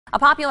A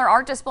popular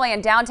art display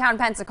in downtown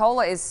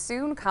Pensacola is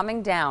soon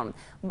coming down.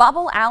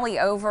 Bubble Alley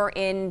over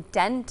in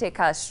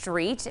Dentica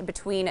Street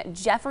between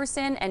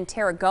Jefferson and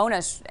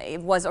Tarragona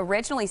was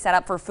originally set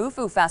up for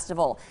Foo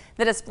Festival.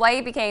 The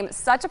display became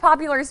such a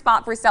popular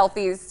spot for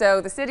selfies,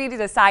 so the city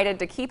decided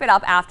to keep it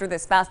up after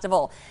this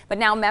festival. But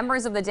now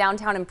members of the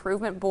Downtown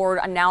Improvement Board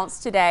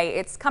announced today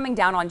it's coming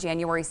down on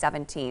January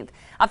 17th.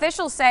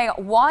 Officials say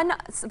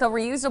once the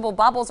reusable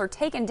bubbles are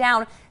taken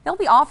down, they'll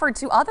be offered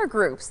to other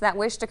groups that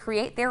wish to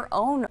create their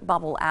own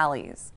bubble alleys.